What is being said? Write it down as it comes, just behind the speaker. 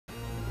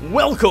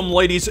Welcome,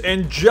 ladies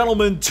and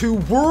gentlemen, to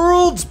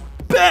World's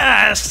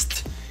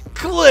Best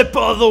Clip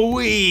of the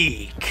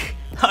Week.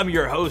 I'm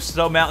your host,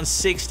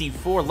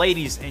 SwampTGA.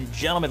 Ladies and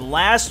gentlemen,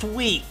 last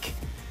week,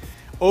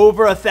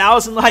 over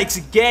 1,000 likes.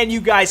 Again, you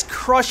guys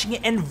crushing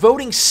it and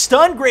voting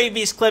stun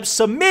graviest clips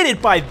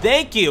submitted by,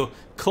 thank you,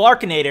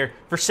 Clarkanator,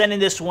 for sending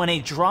this one. He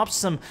dropped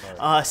some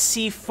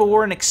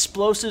C4 and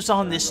explosives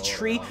on this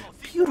tree.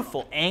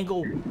 Beautiful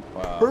angle,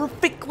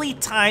 perfectly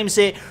times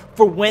it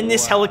for when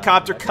this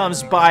helicopter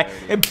comes by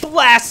and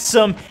blasts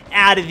them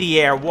out of the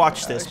air.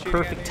 Watch this,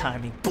 perfect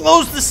timing.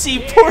 Blows the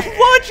C4,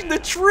 launching the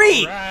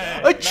tree,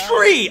 a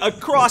tree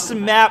across the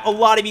map. A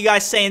lot of you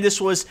guys saying this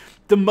was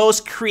the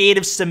most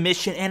creative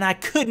submission, and I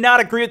could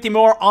not agree with you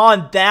more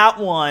on that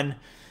one.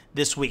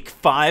 This week,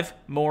 5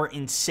 more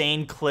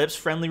insane clips.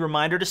 Friendly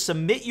reminder to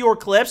submit your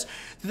clips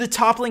to the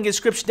top link in the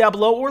description down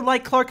below, or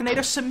like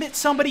Clarkanator, submit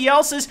somebody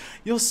else's.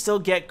 You'll still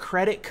get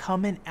credit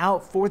coming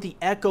out for the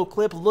Echo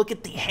clip. Look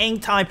at the hang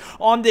time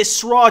on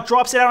this SRAW.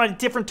 Drops it out in a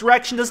different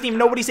direction. Doesn't even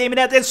know what he's aiming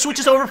at. Then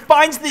switches over,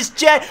 finds this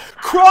jet.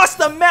 Cross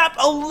the map.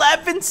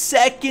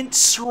 11-second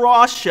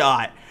SRAW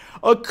shot.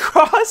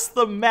 Across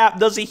the map.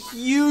 Does a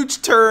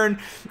huge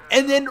turn.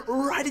 And then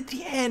right at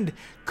the end,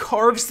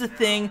 carves the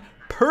thing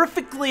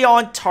perfectly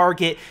on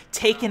target,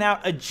 taking out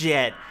a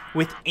jet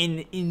with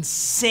an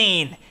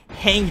insane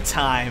hang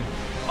time.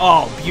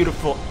 Oh,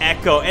 beautiful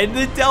Echo. And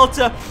the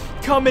Delta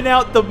coming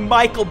out, the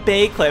Michael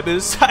Bay clip. It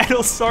was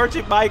titled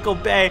Sergeant Michael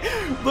Bay.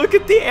 Look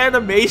at the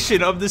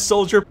animation of the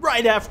soldier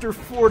right after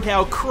Ford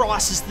now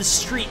crosses the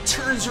street,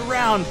 turns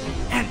around,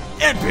 and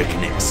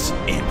epicness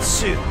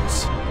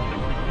ensues.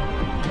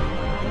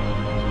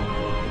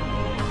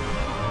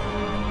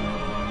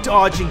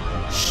 Dodging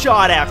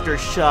shot after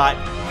shot.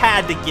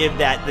 Had to give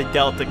that the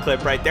Delta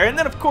clip right there. And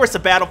then, of course, a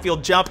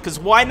battlefield jump, because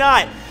why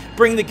not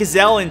bring the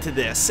Gazelle into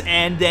this?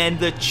 And then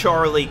the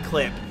Charlie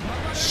clip.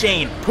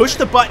 Shane, push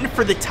the button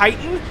for the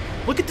Titan.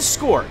 Look at the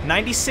score,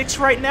 96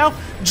 right now.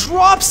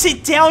 Drops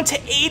it down to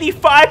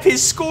 85.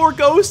 His score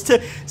goes to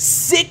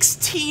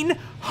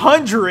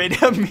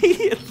 1,600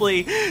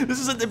 immediately. This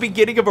is at the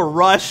beginning of a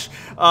rush.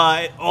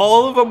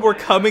 All of them were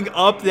coming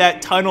up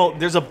that tunnel.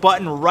 There's a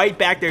button right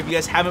back there if you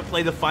guys haven't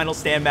played the Final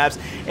Stand maps,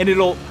 and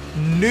it'll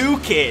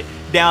nuke it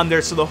down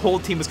there. So the whole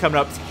team is coming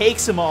up,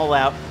 takes them all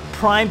out.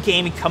 Prime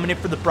Gaming coming in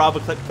for the Bravo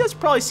clip. You guys have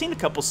probably seen a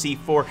couple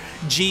C4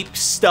 Jeep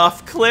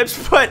stuff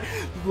clips, but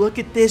look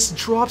at this.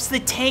 Drops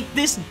the tank.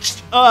 This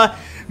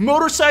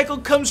motorcycle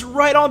comes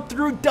right on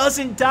through,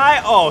 doesn't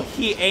die. Oh,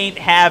 he ain't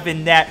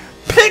having that.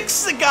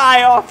 Picks the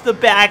guy off the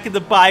back of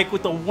the bike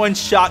with a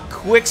one-shot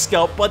quick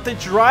scope, but the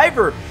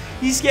driver,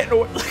 he's getting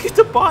away. Look at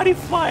the body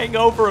flying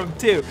over him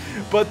too.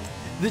 But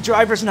the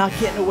driver's not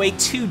getting away.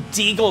 2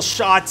 Deagle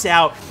shots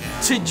out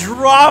to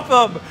drop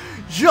him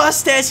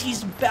just as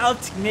he's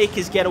about to make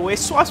his getaway.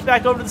 Swaps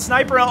back over to the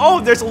sniper.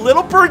 Oh, there's a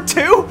little bird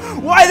too?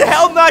 Why the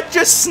hell not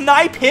just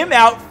snipe him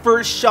out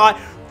first shot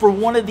for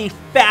one of the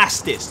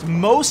fastest,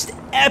 most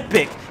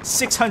epic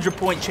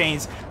 600-point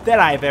chains that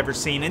I have ever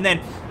seen. And then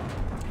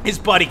his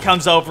buddy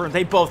comes over and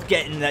they both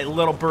get in that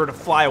little bird to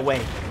fly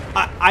away.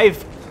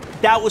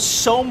 That was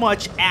so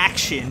much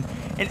action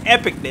and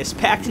epicness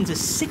packed into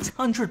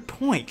 600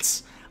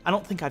 points. I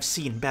don't think I've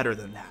seen better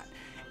than that.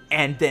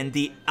 And then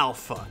the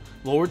Alpha,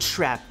 Lord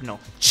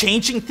Shrapnel,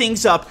 changing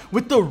things up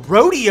with the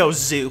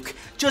RodeoZook.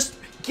 Just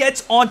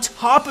gets on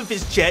top of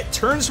his jet,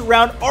 turns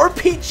around,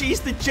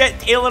 RPGs the jet,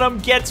 tailing him,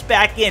 gets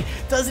back in.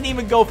 Doesn't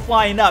even go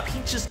flying up.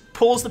 He just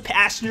pulls the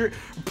passenger,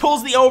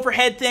 pulls the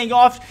overhead thing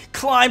off,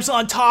 climbs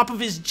on top of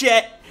his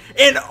jet,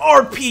 and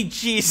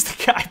RPGs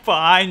the guy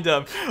behind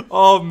him.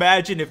 Oh,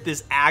 imagine if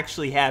this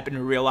actually happened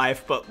in real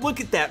life. But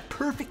look at that.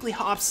 Perfectly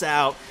hops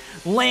out,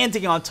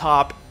 landing on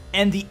top,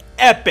 and the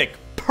epic,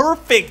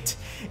 perfect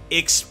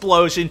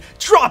explosion,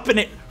 dropping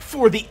it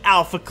for the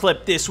Alpha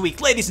clip this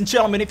week. Ladies and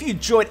gentlemen, if you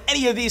enjoyed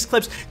any of these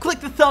clips, click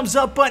the thumbs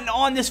up button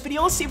on this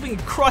video. Let's see if we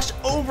can crush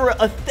over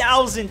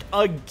 1,000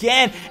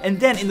 again. And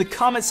then in the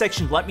comment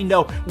section, let me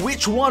know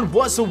which one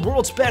was the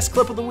world's best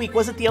clip of the week.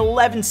 Was it the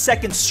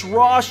 11-second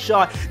SRAW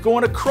shot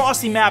going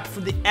across the map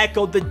for the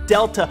Echo, the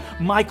Delta,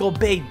 Michael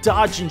Bay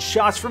dodging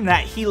shots from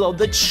that helo,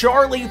 the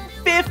Charlie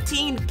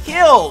 15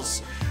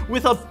 kills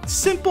with a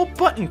simple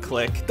button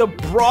click, the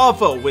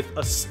Bravo with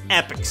an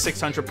epic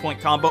 600-point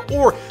combo,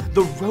 or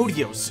the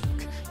RodeoZook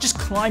just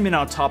climbing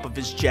on top of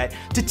his jet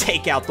to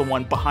take out the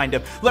one behind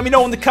him. Let me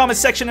know in the comment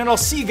section, and I'll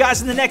see you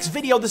guys in the next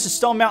video. This is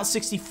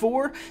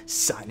SwampTGA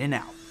signing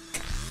out.